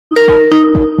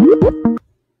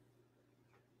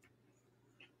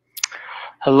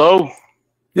Hello.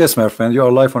 Yes, my friend, you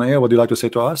are live on air. What do you like to say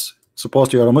to us?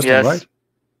 Suppose you are a Muslim, Yes. right?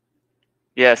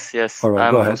 Yes. All right,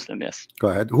 I'm go a ahead. Muslim. Yes. Go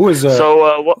ahead. Who is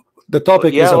what? the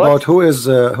topic Yeah, is what? about who is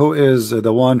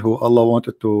the one who Allah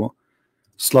wanted to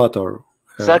slaughter,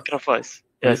 Sacrifice.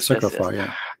 Yes. sacrifice.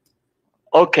 Yeah.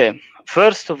 Okay.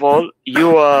 First of all,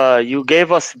 you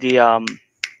gave us the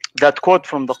that quote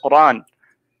from the Quran,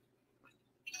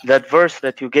 that verse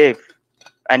that you gave,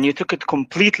 and you took it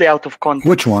completely out of context.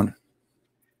 Which one?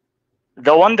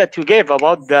 The one that you gave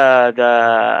about the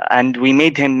and we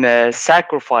made him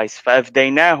sacrifice.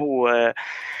 فأفديناه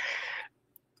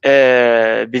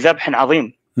بذبح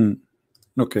عظيم.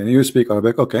 Okay, you speak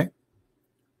Arabic. Okay.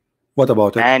 What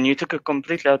about it? And you took it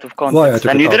completely out of context. Why I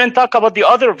took and it you out? didn't talk about the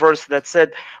other verse that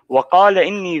said وقال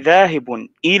إني ذاهب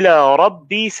إلى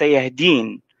ربي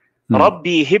سيهدين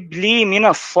ربي هب لي من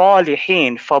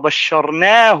الصالحين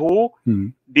فبشرناه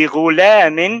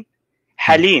بغلام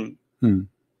حليم.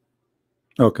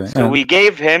 Okay. So we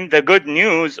gave him the good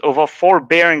news of a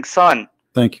forbearing son.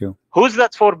 Thank you. Who's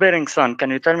that forbearing son?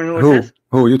 Can you tell me who it is?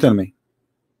 Who? You tell me.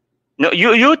 No,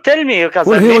 you tell me, because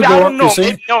well, maybe I don't know.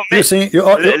 You see,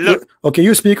 okay,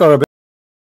 you speak Arabic.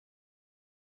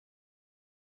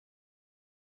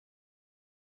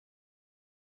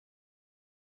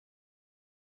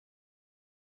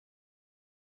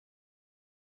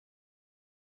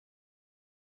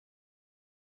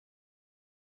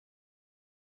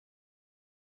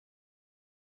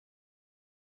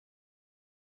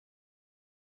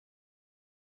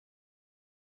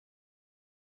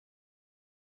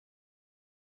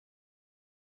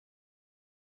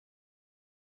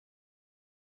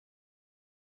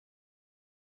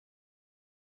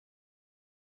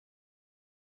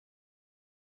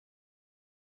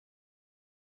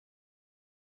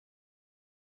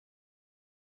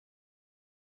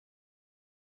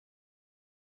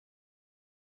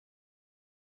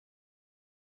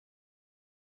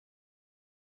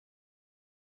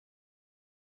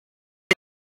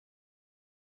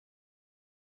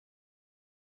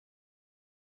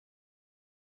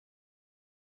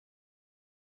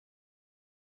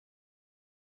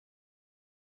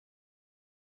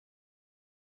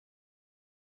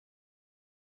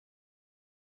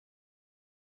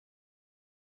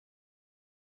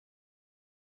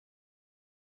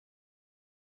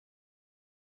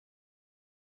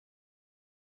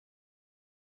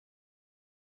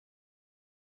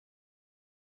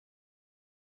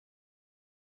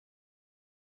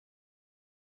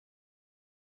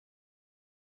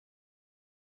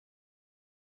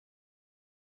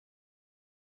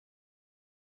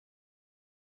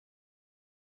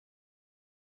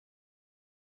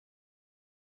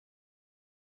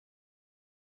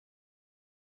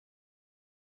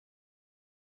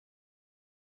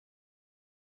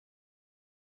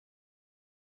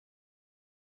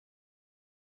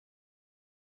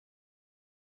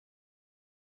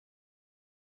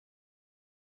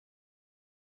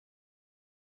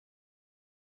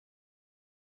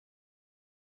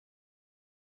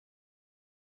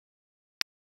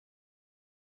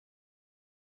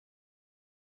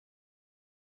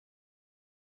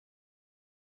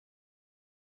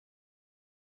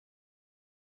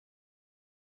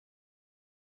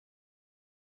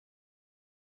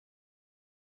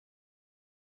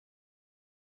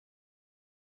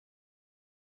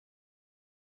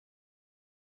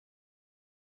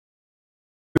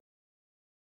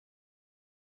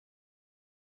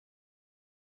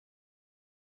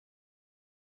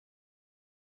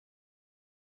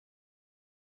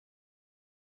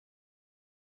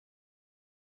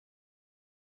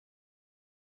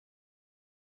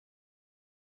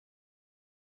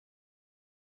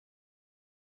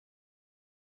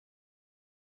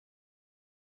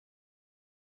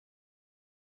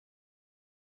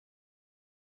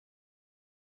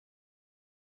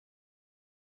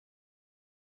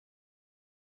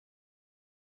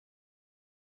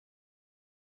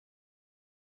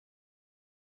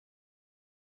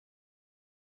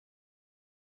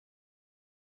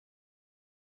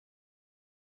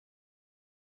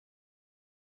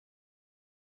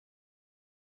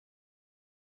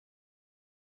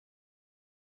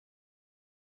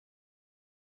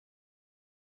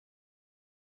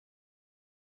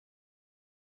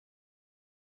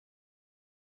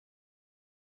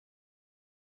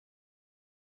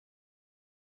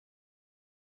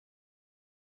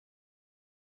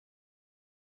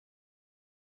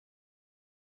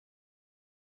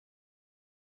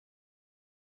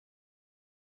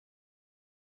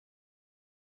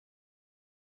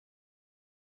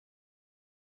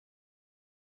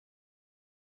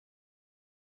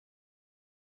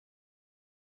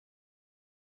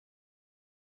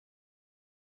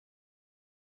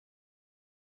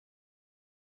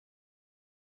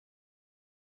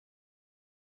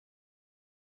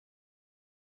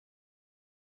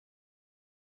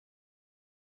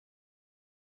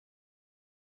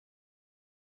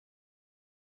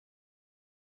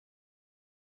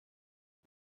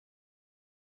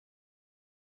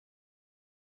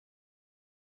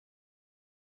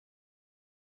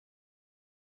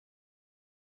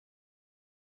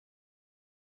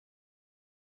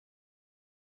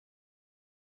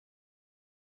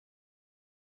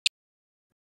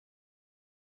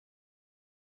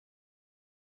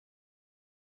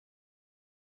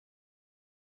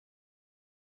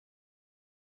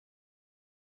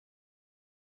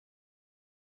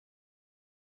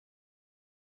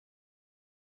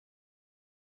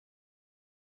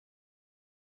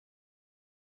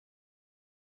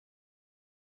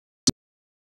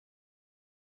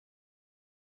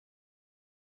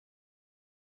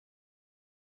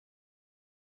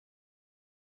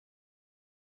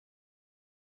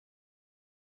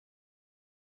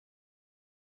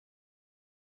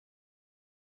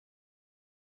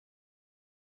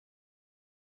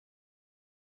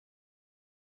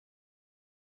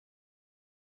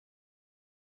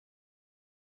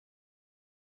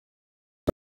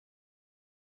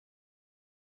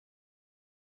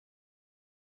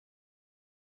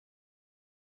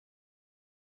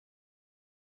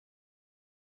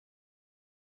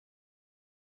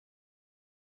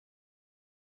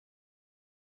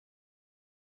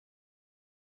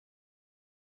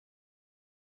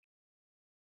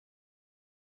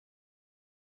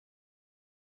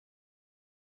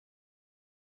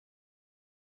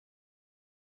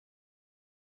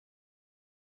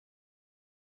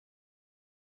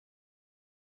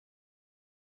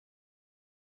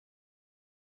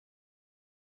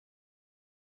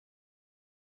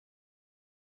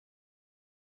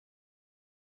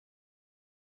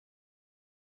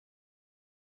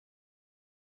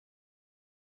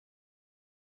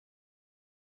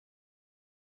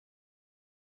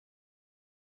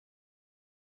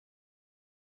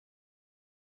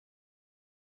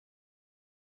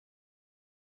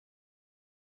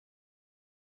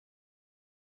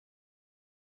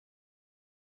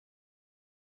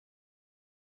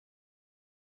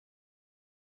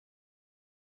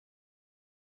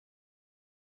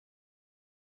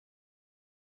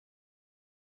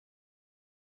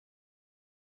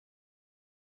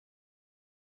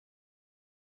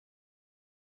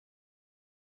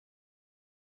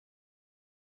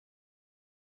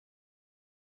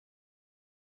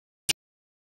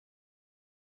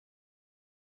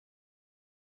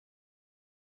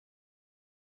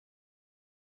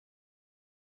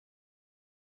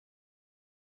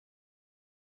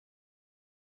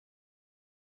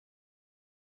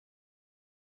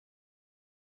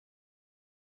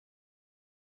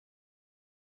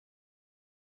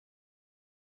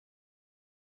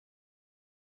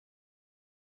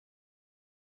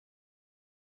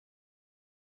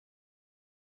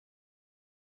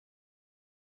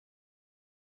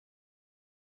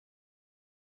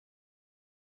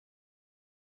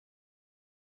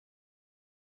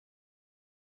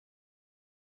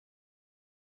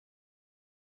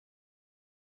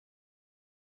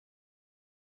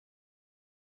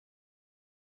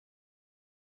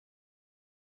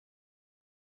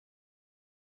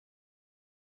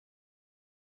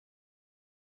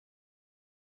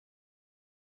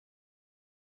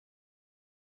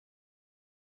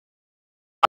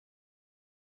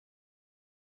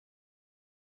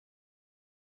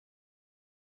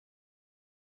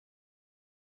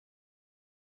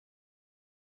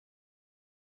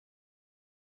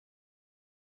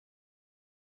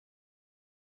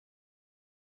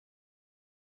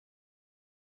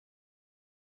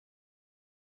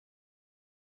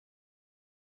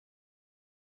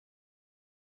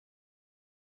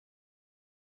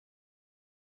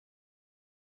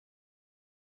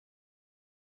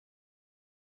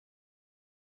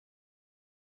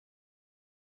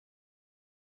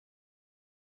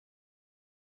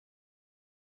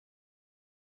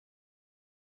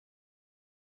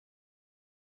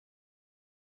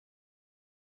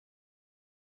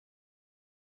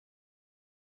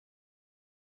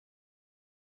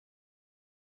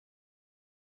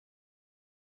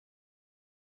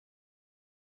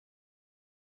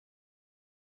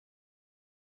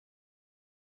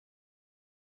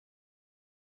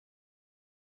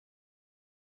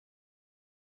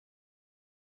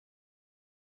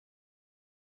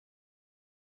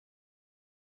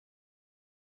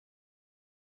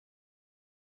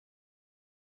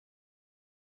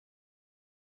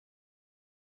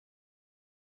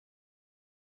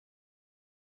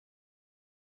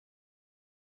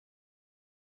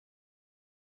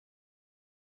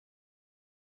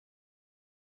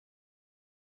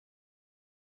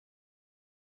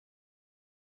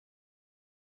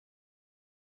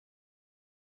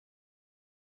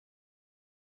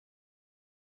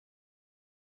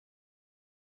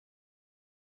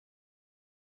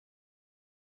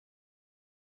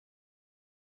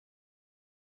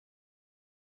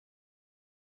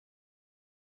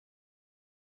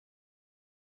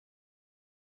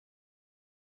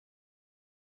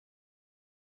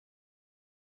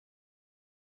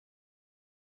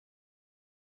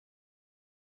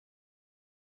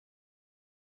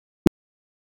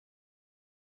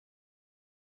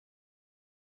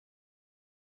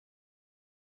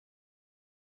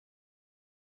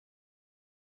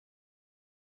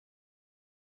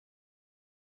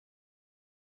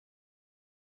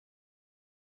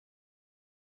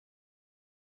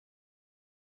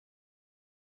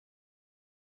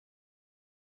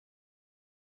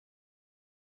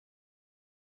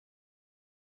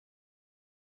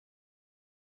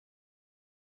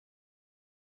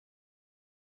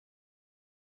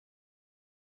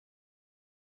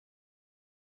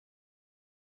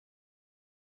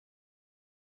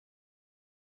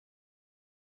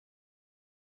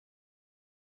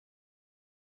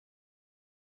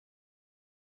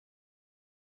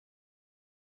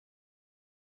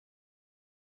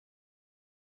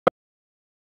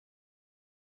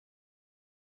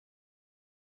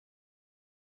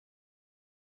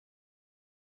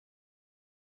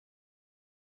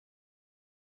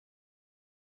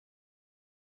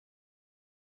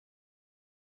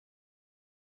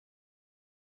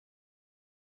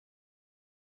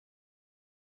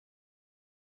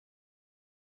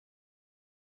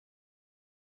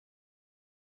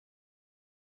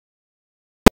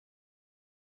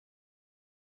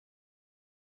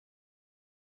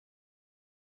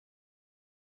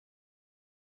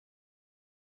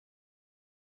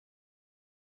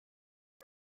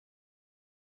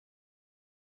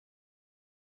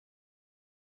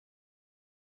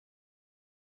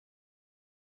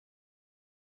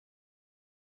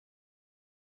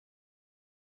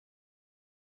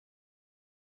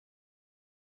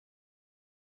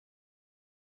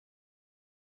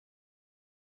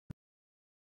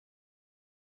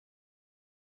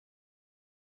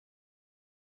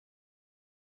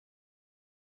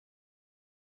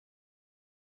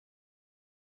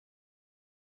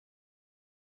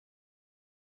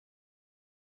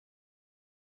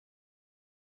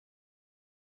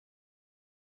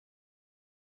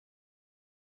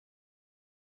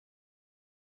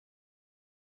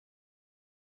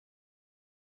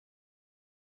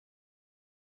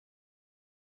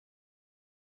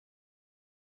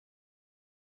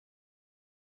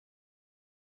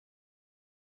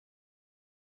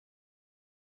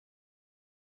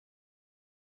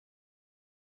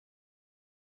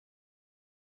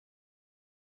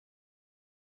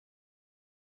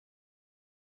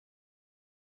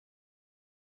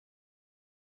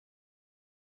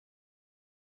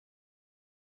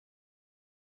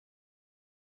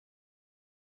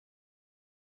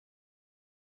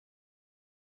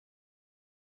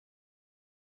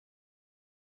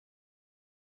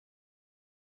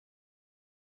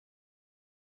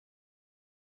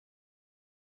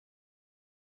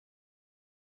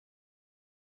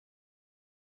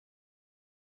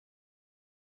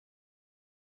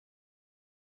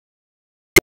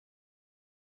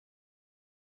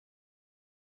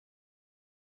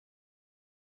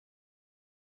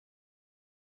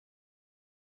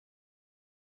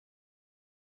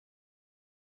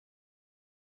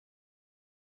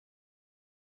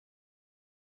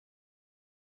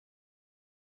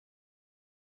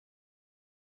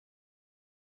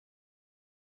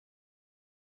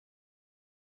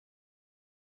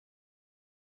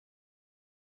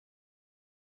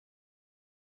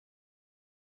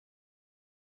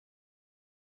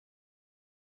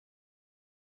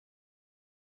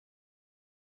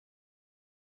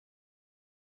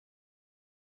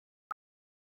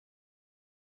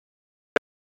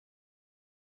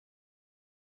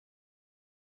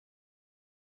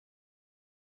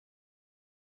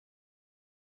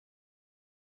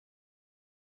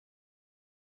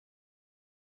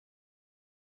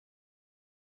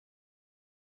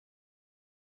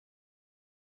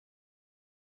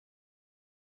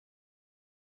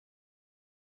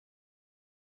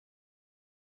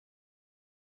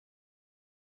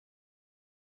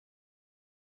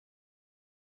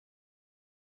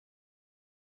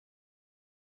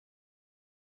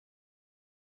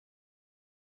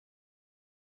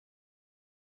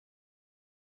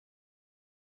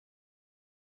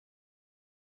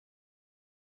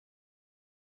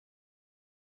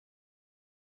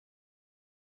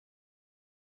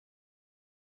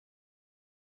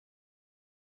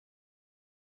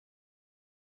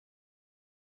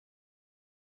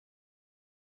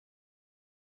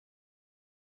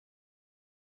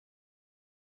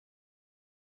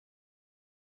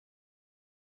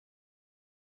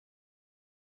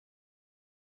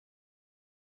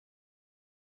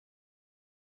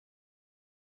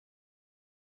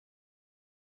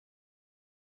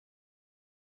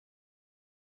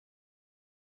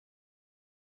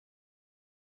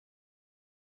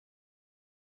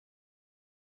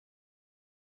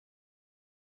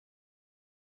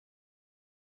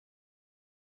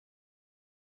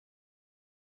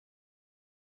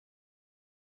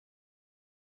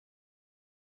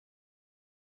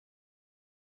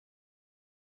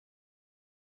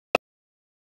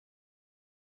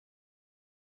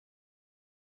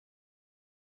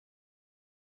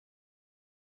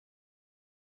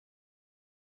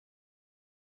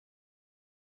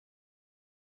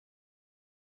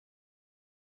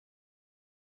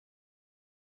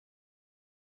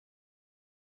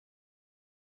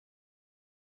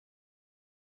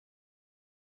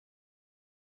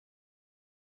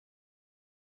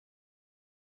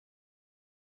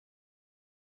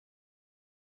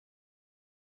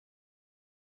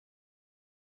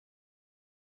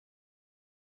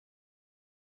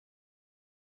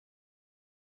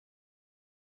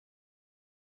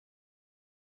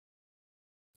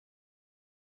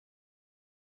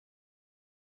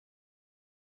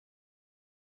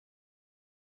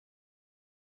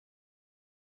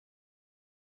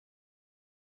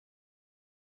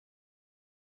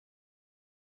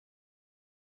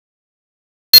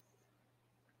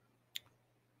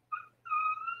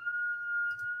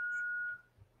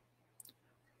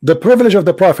 the privilege of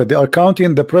the Prophet. They are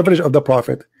counting the privilege of the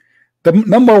Prophet. The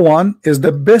number one is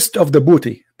the best of the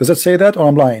booty. Does it say that, or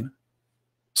I'm lying?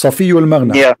 Safiyul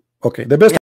Maghnam. Yeah. Okay, the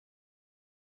best.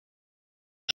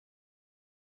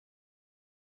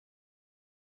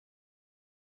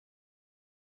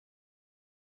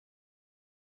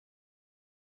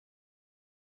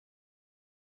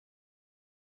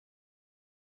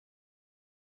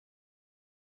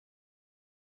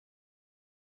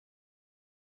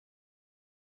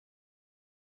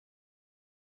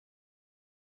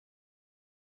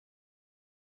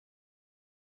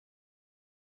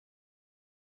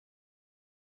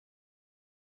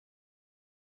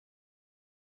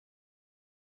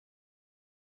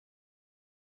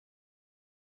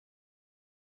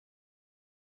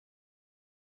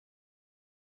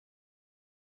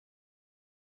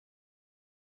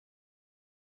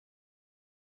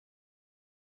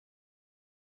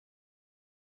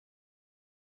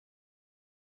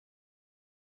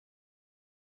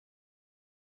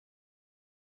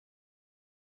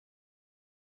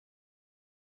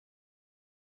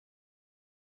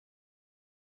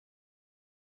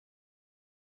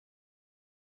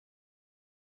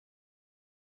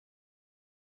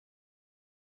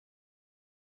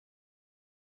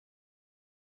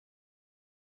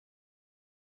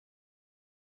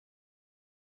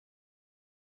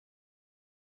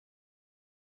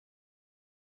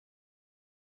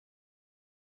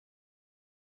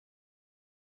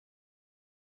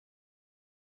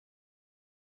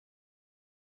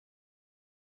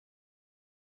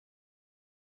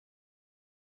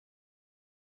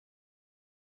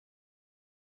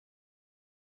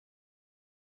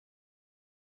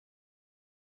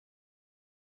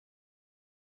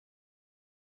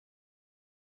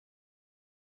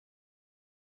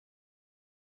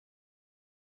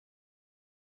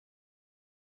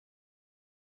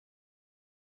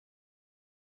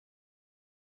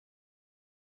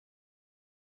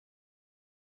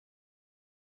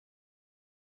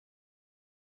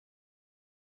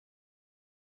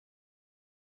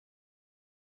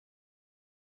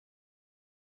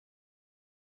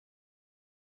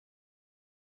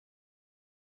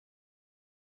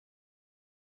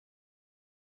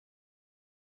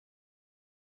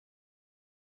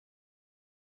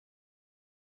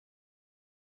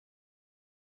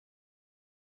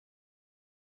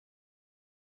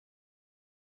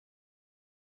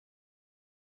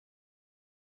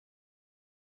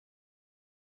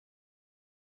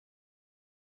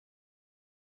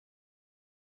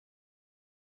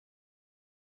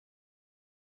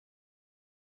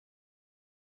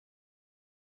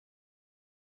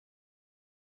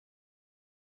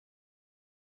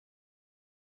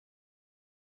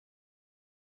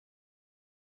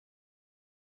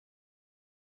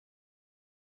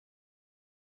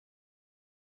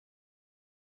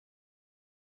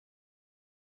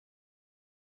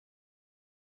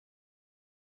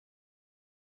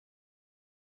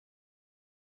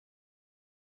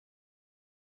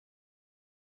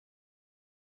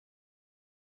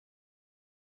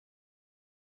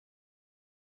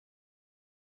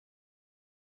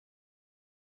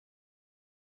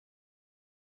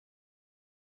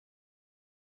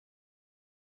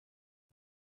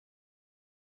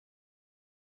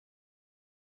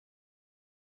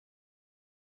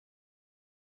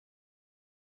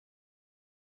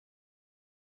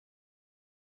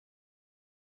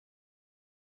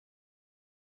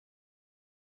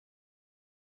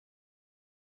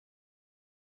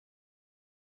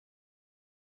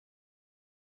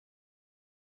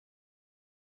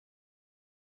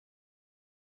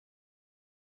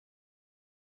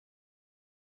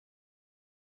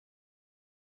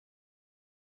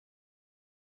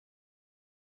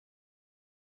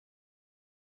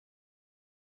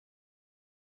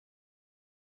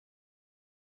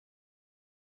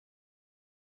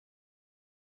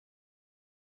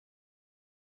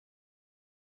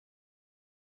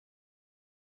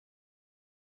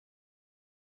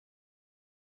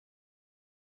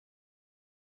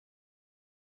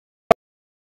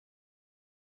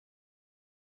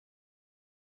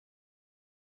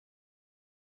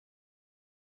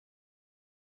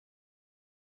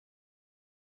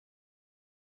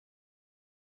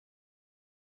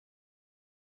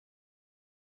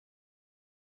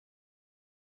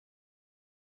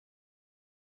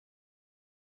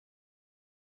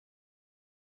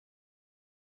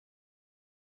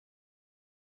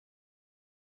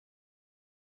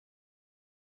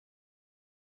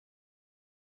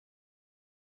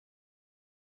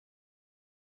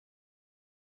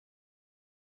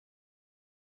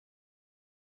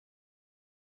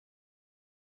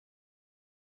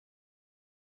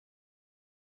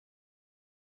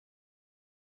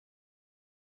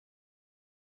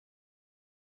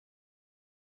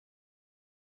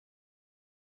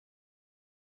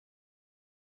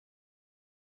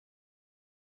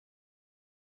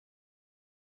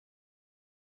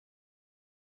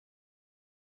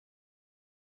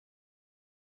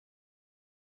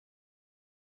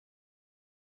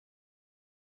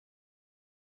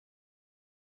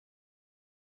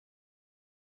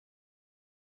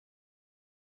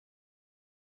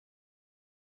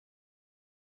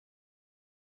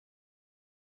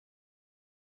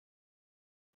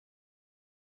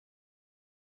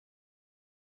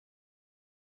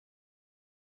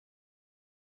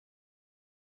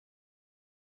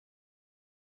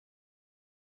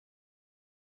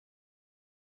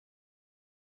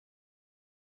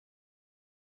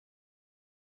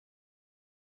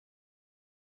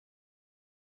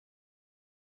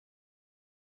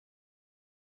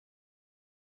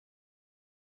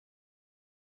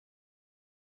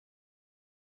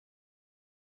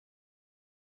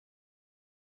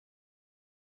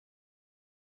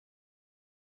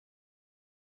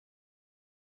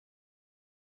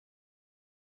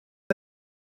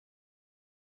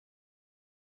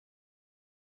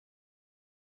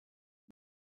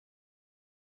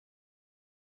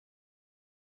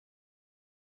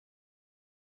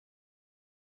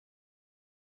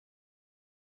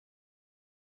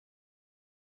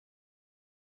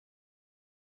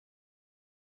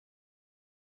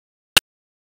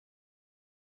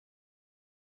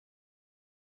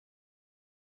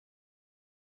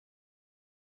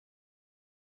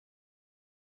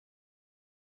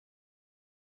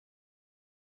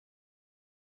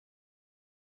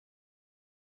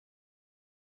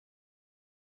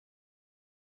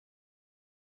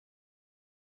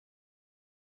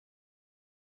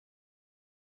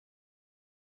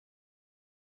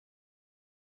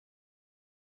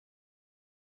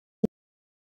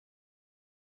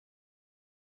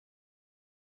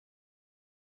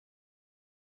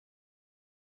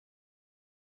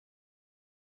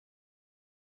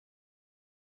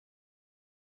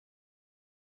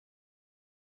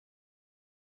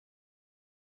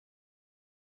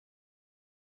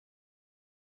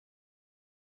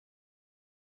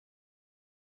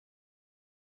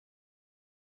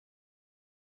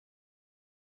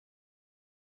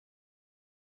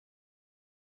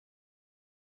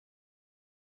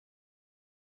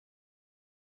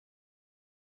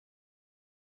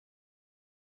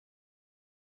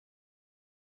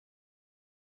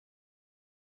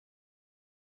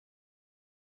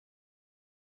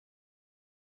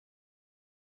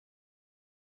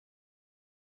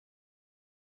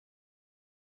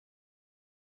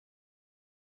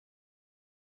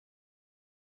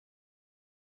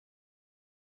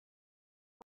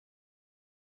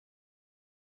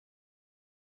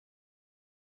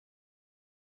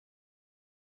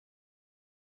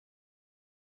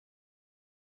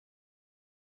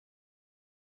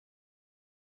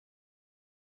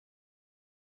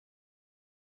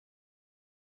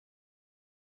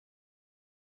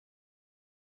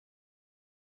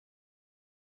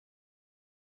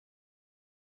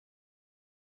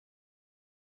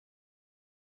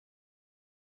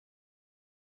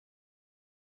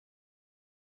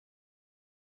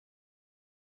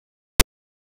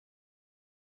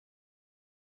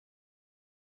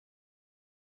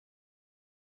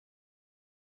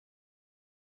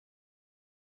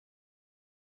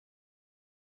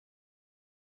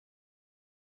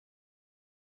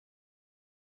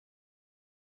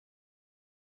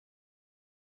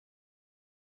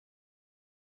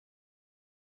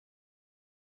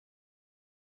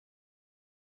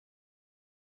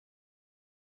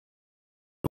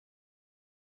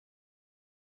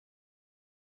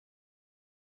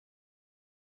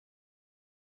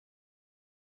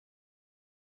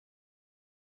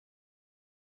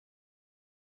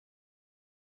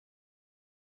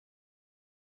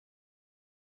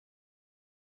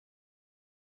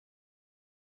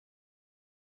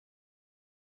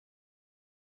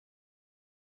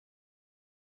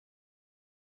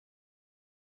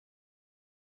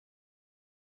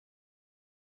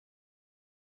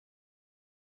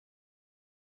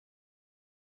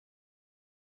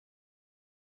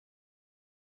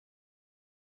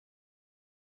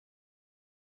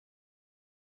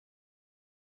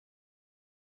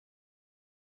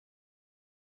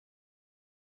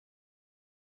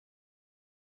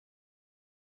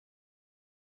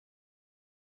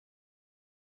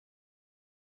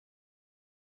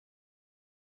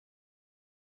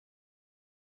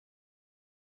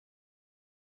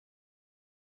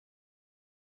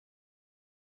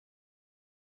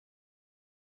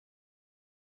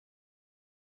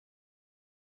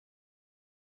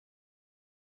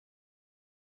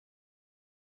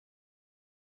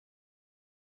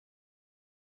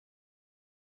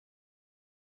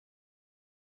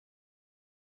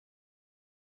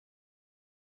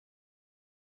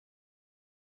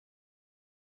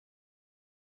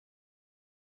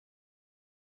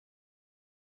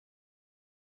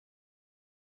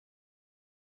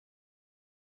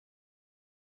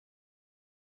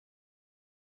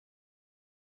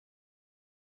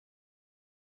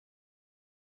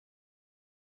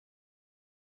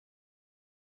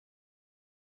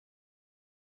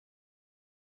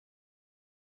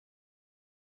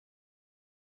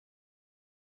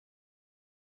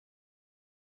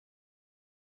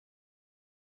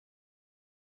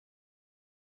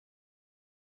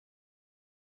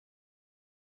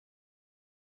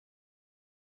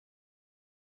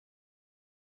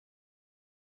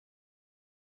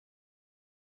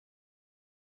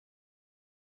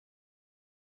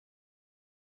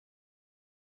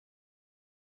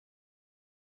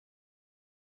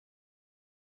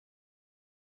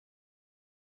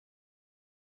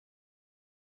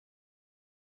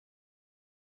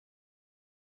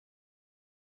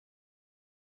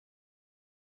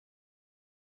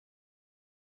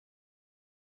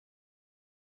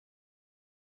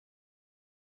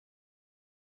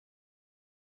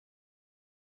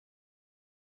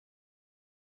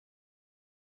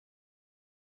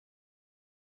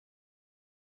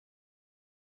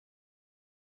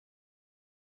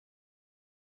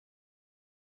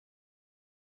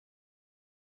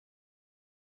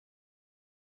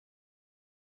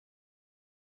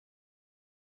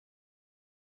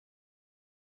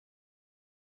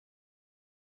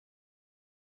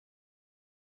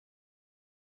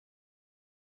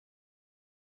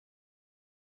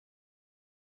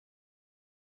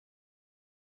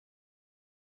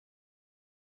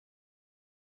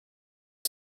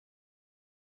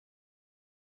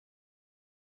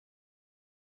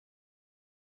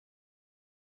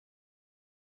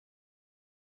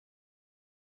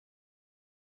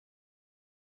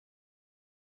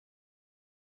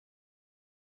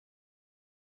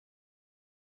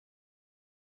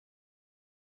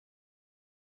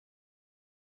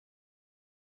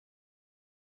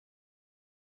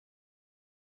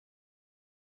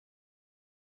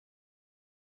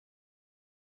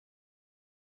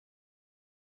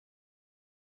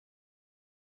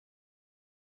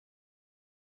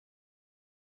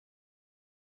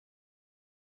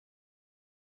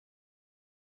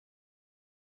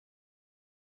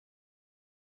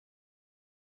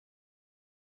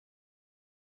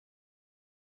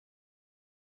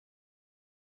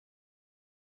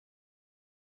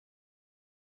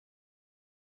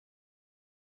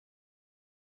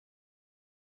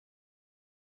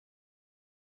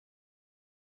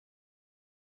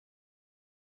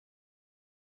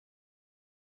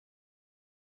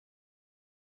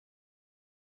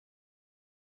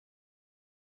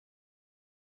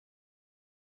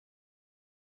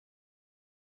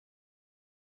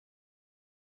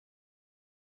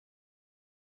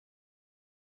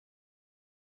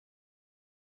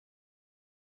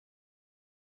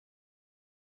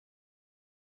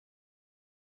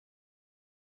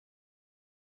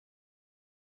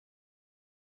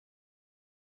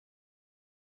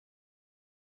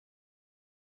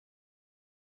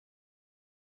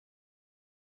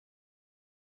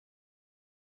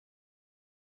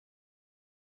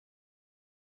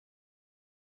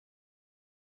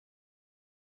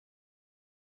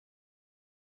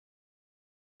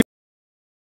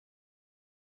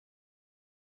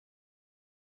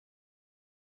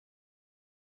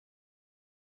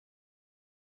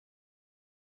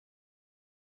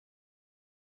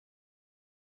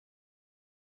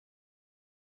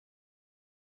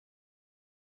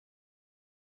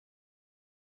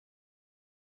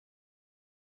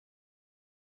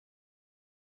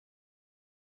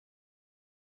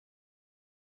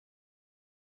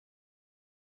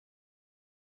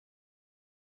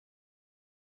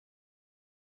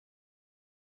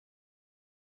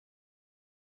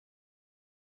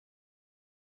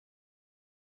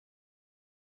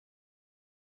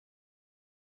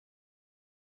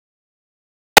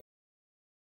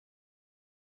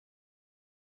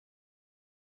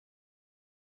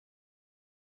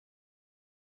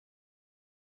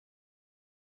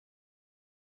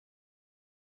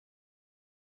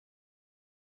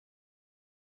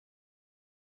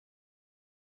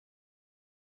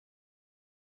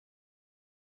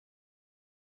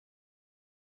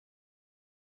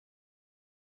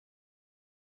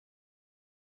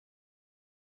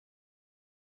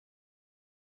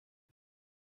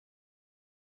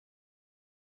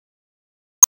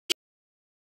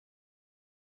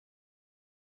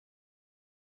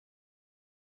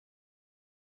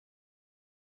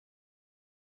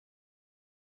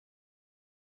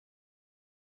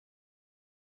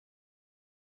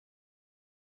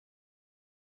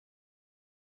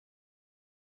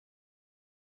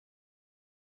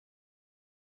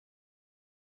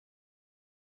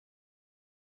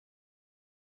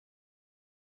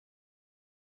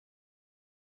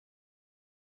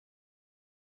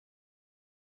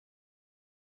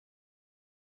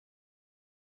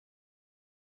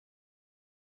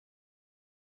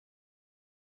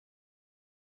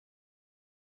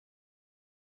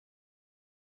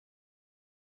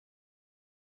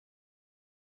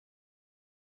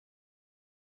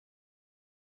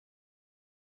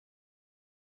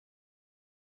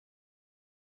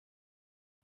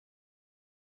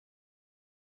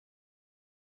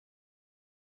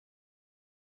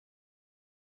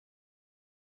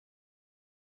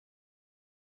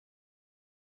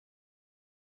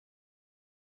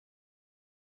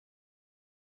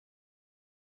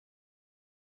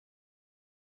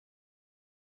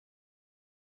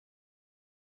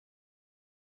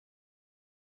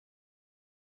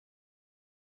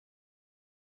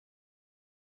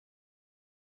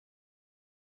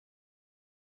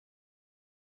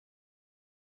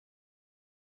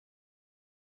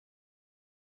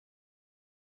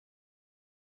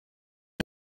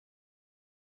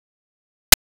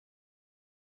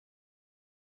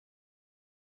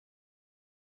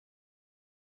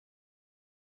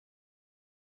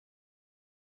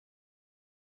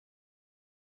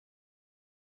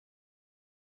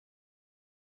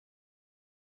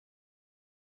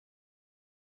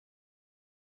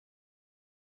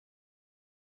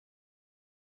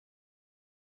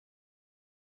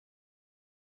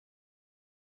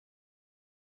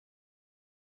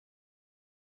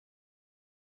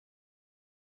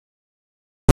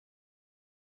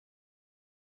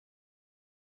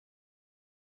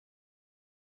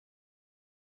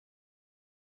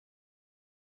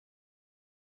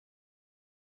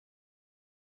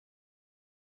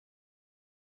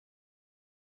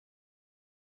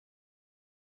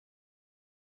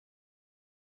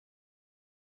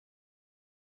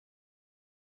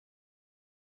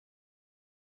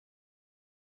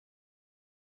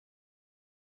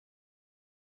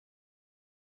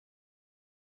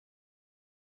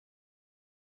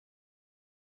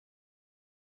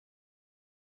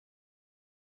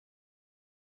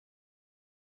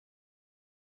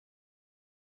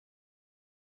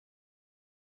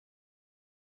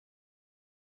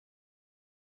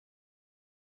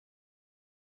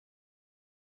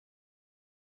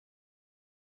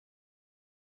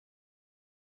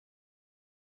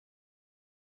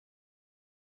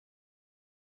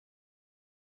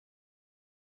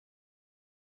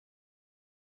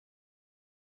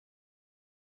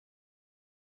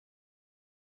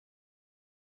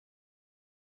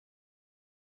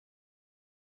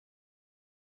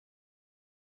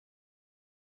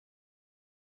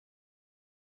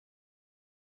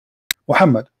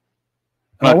 Muhammad.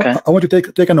 Okay. I want you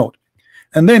to take a note.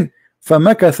 And then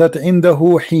فمكثت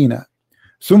عنده حين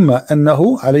ثم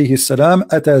أنه عليه السلام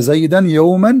أتى زيدا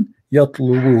يوما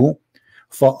يطلبه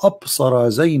فأبصر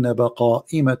زينب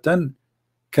قائمة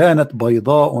كانت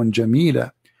بيضاء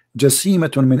جميلة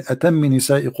جسيمة من أتم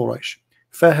نساء قريش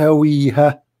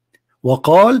فهويها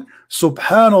وقال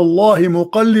سبحان الله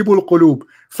مقلب القلوب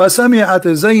فسمعت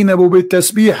زينب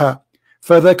بالتسبيحة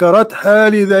فذكرتها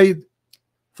لزيد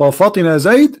ففطن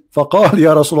زيد فقال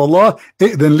يا رسول الله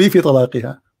ائذن لي في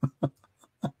طلاقها.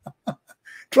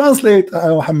 Translate,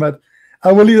 Muhammad.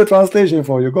 I will leave the translation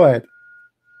for you. Go ahead.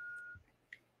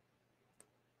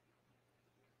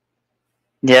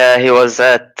 Yeah, he was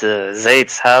at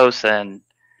Zayd's house and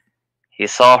he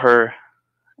saw her.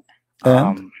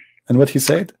 And what he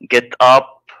said? Get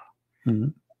up.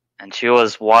 And she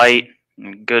was white,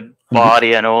 and good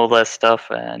body, and all that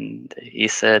stuff. And he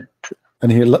said,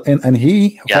 and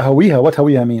he yeah. فهويها. What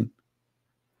هويها mean?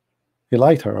 He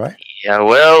liked her, right? Yeah,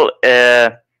 well,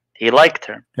 he liked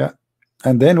her. Yeah.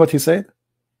 And then what he said?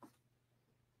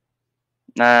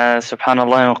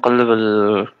 Subhanallah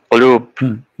muqallib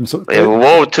al-qulub. So,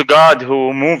 woe to God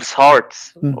who moves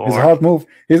hearts. His heart move.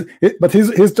 But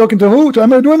he's talking to who? To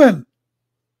married women.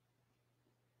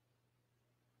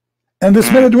 And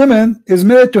this married woman is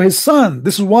married to his son.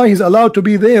 This is why he's allowed to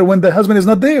be there when the husband is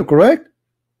not there, correct?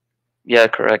 Yeah,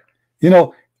 correct. You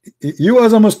know, you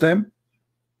as a Muslim,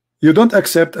 you don't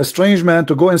accept a strange man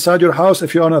to go inside your house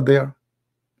if you are not there.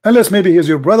 Unless maybe he's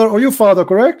your brother or your father,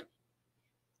 correct?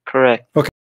 Correct. Okay.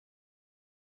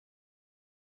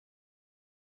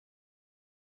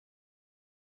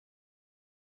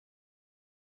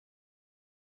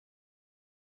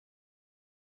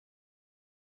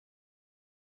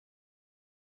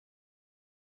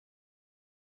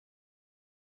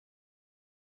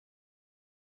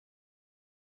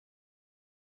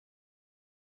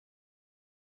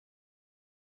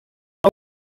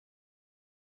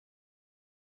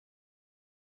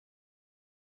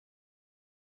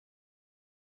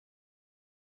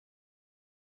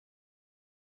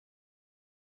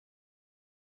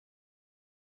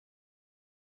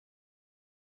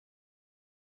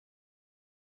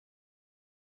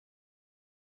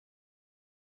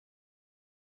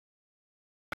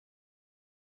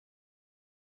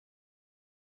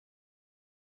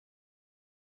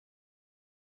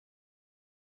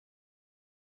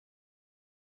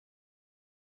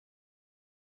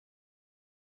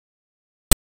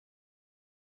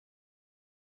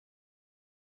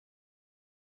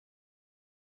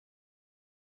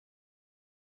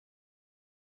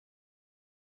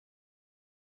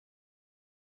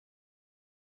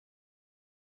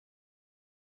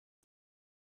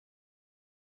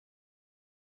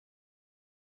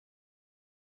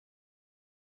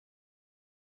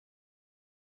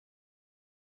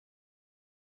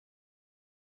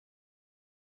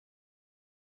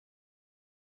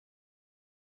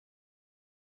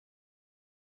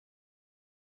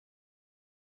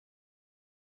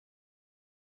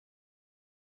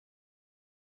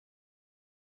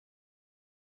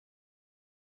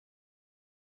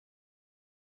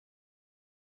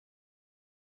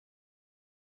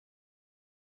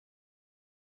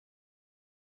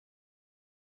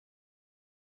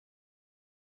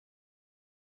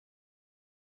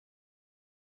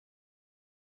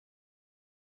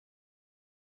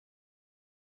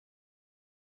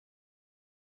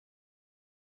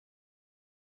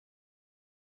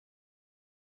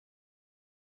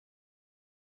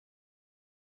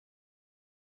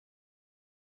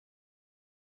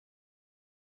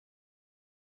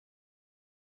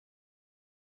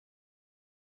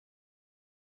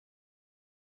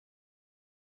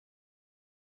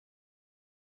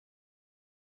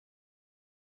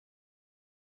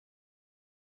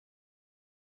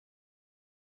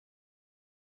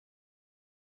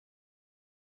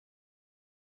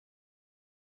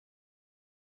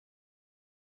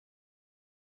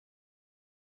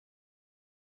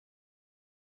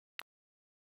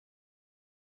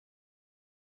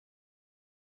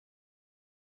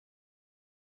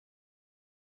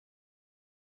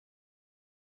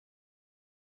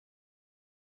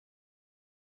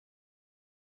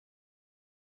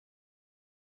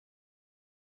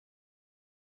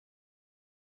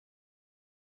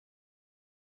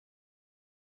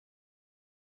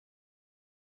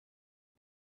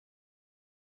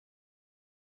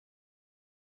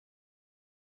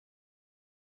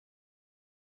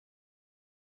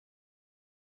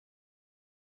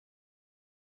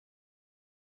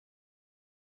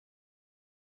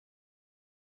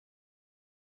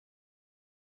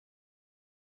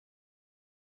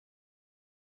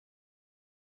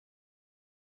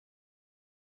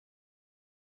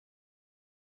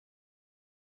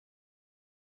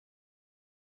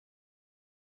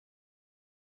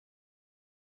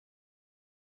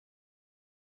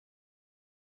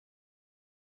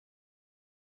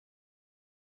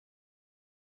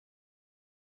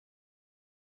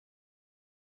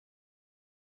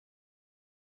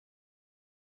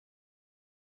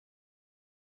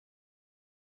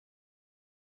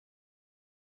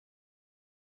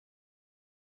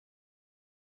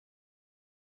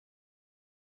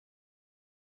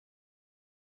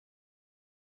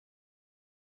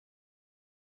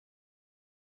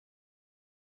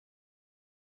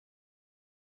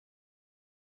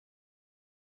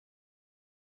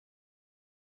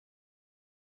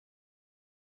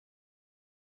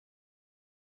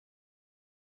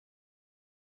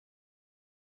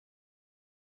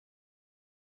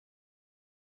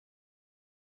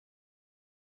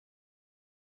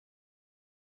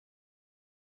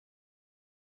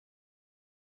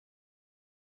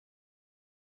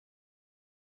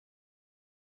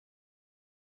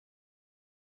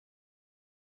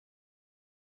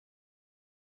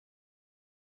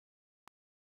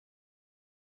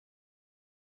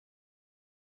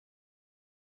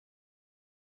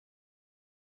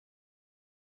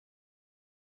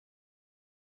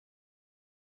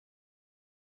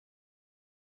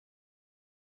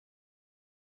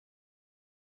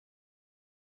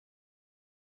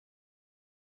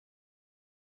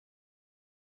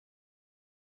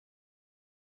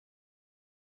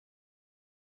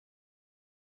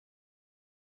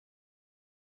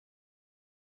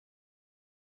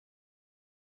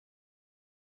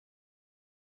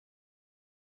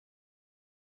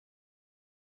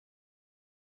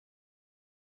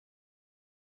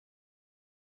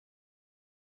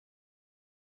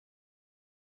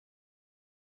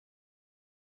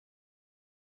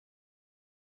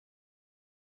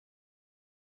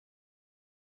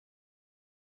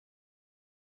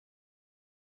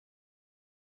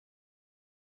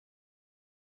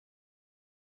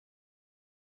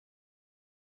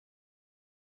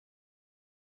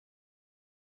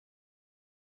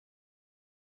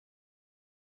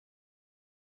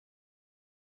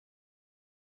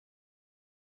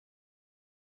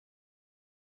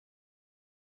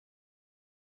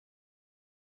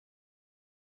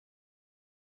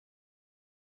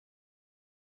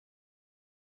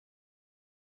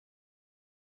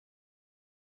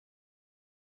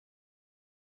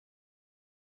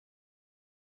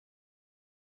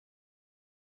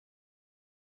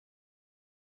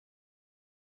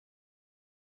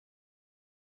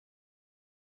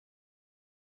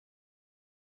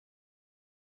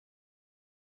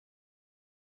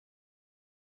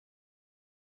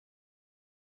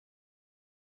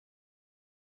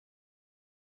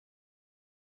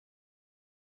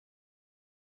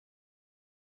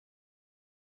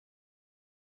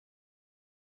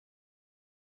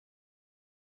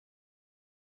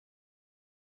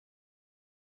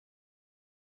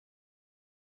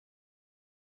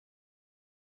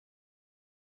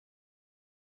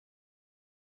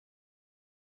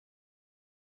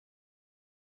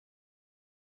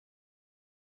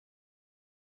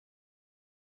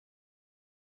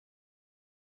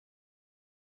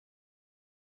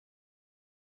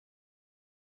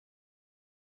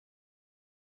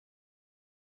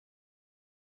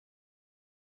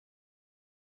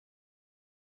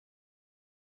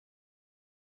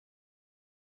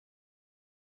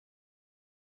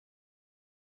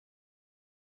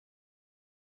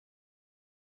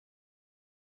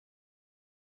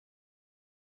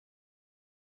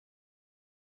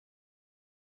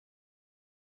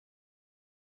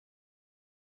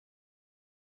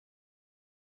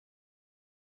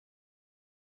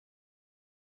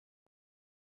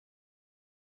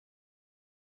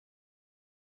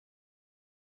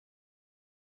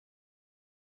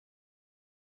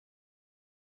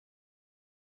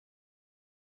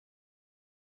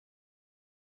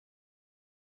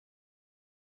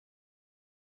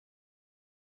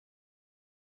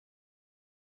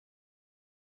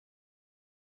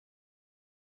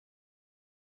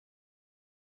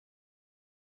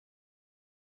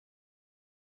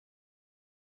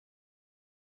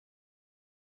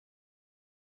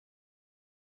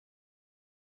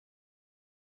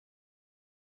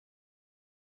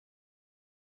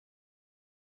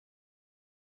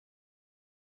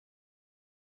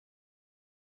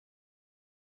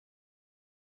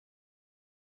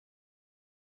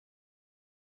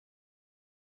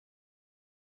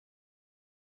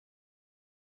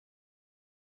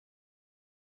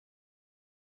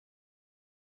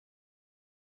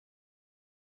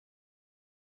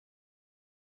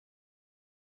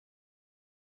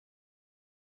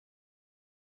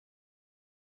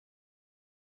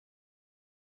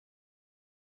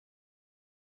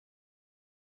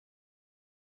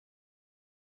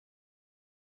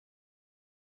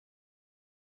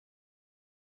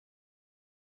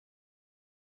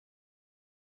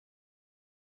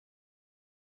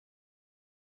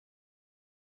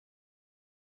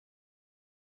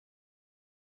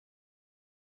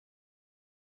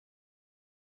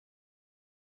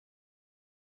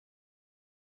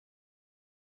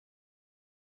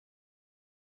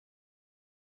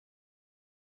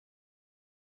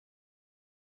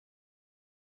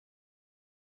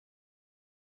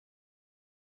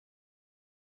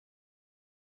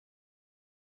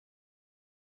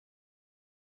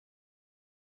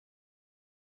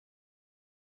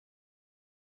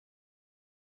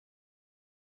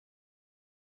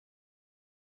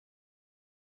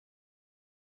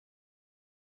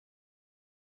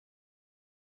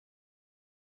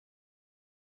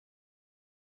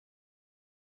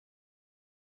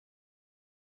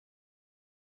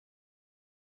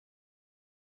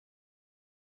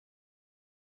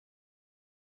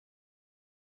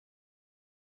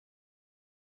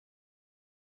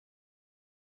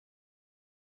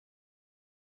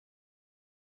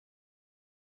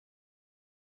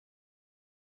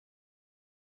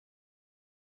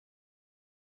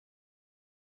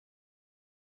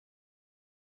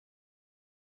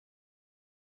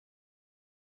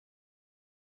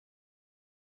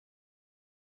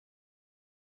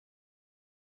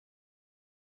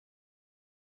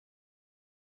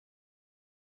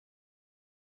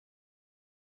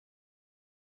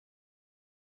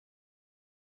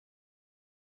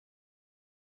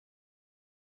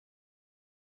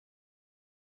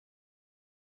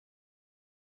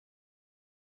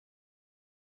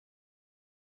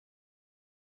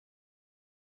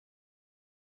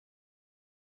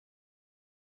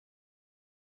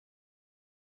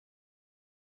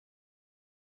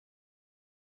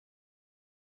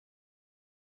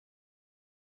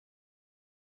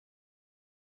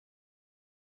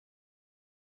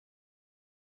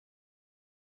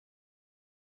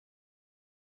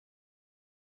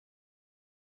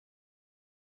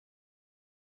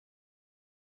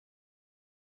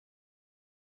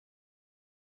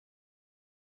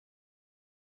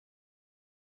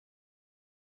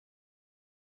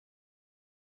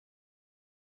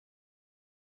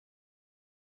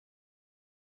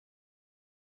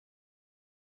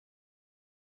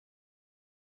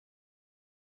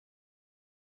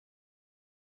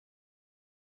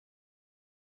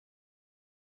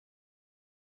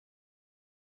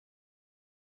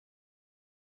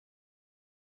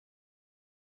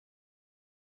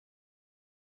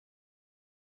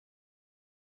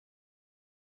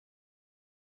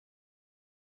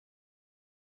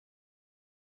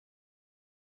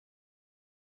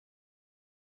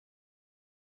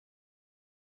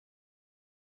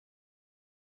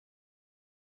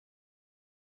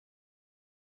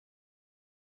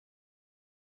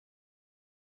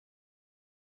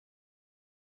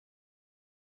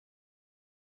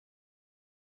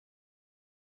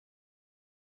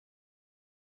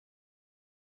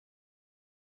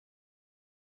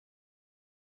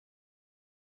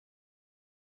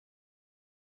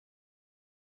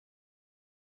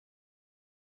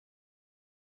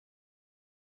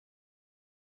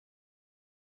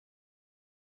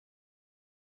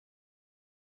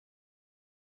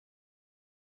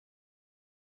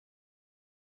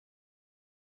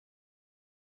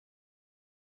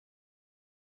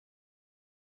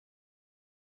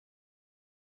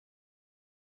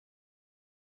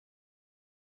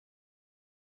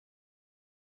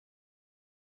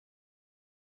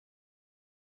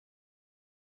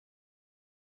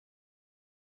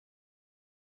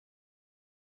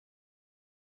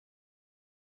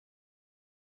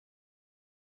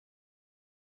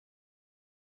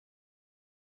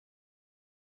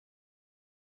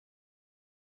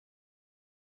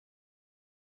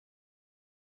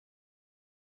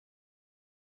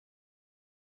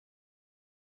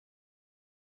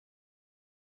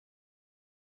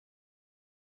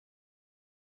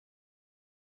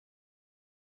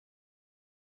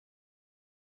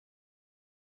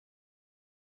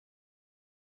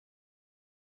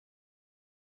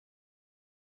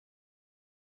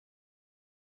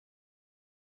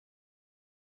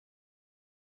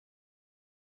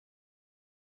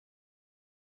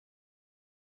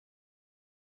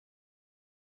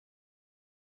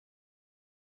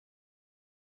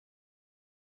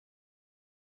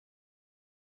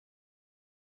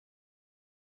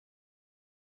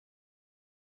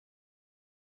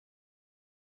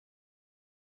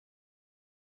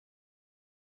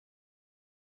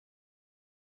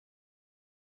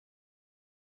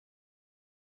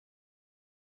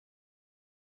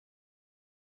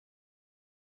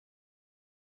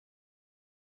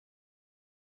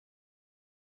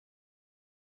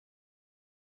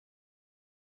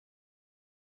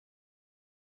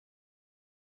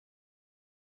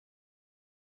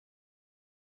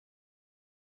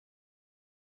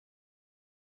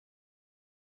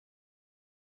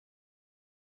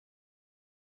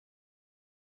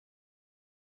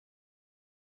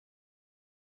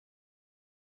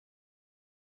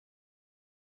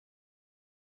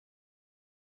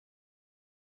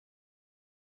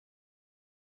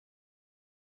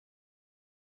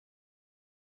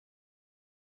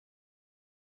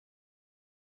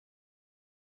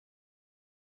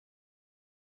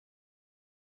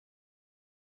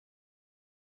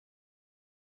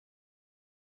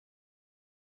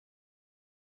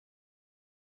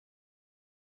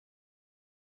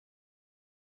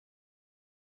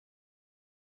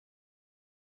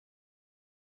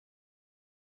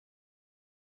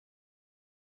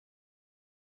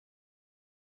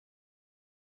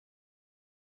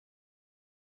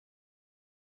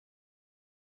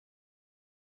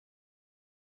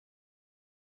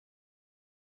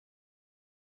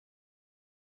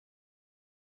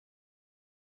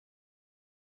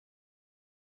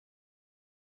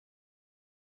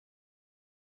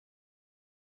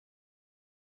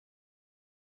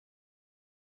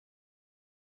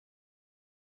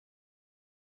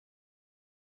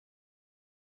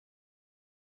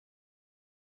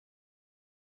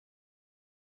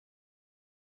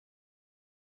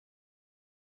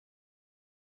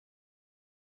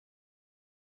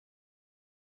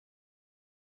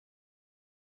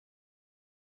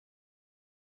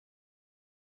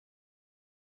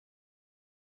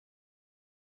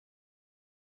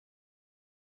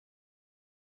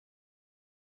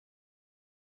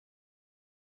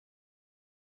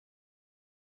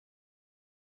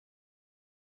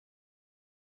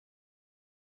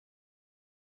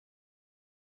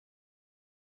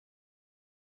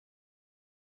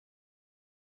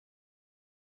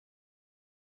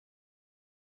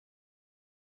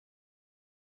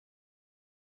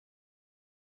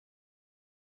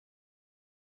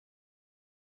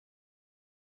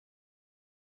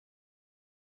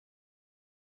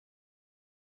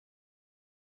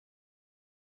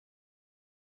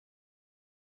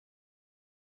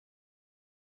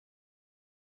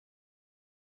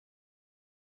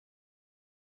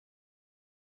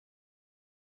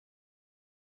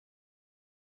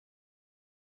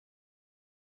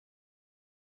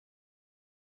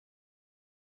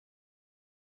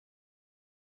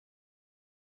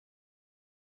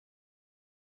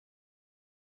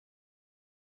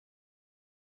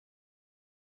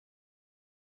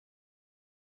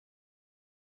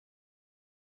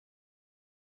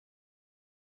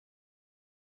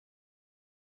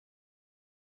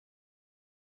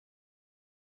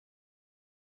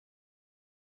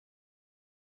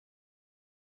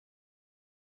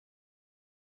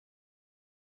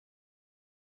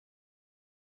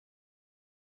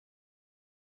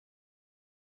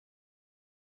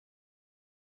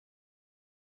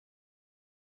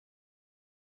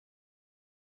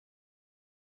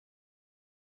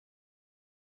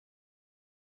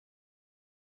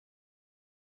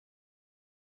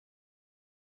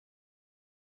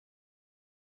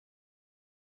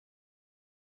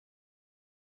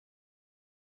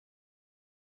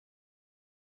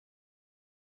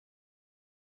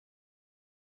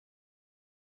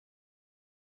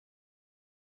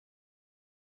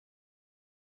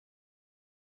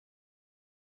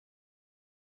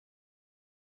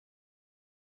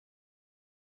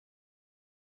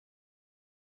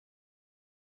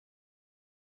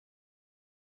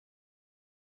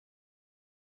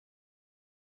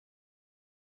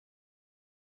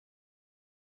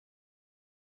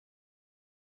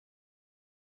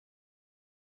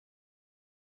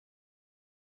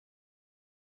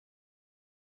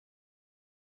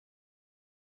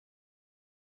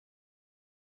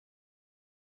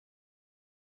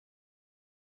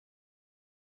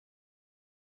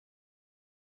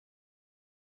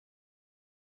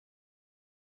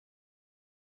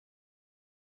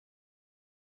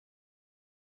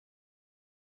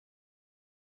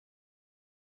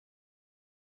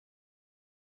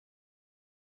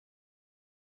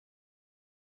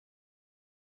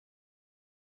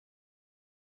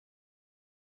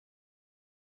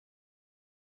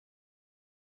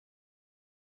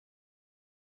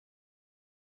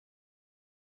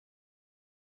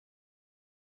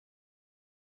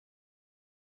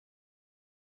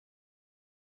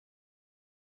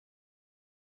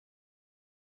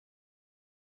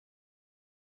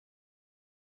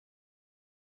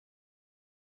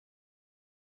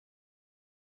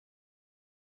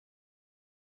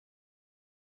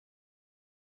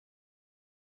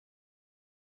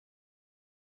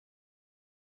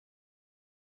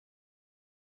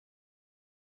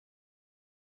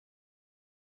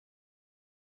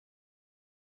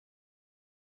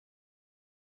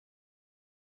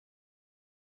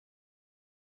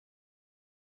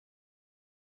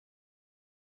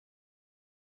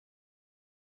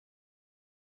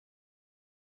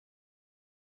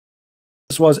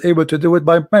 was able to do it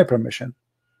by my permission.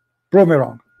 Prove me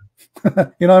wrong.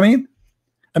 You know what I mean?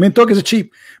 I mean, talk is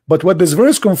cheap. But what this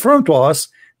verse confirmed to us,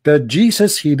 that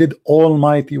Jesus, he did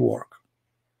almighty work.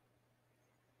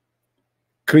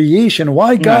 Creation.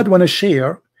 Why God want to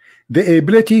share the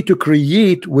ability to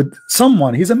create with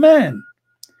someone? He's a man.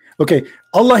 Okay,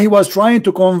 Allah, he was trying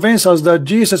to convince us that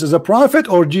Jesus is a prophet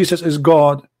or Jesus is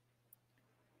God.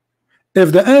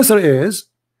 If the answer is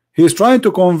he's trying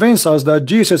to convince us that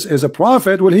Jesus is a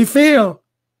prophet, will he fail?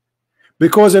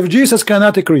 Because if Jesus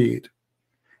cannot create,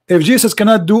 if Jesus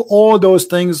cannot do all those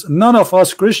things, none of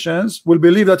us Christians will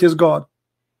believe that he's God.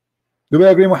 Do we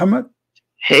agree, Muhammad?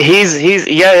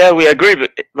 Yeah, we agree,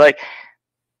 but like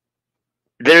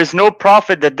there's no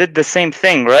prophet that did the same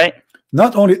thing, right?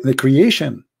 Not only the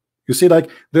creation. You see, like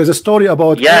there's a story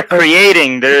about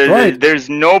creating. There's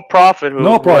no prophet who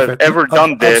have ever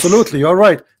done this. Absolutely, you're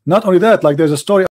right. Not only that, like there's a story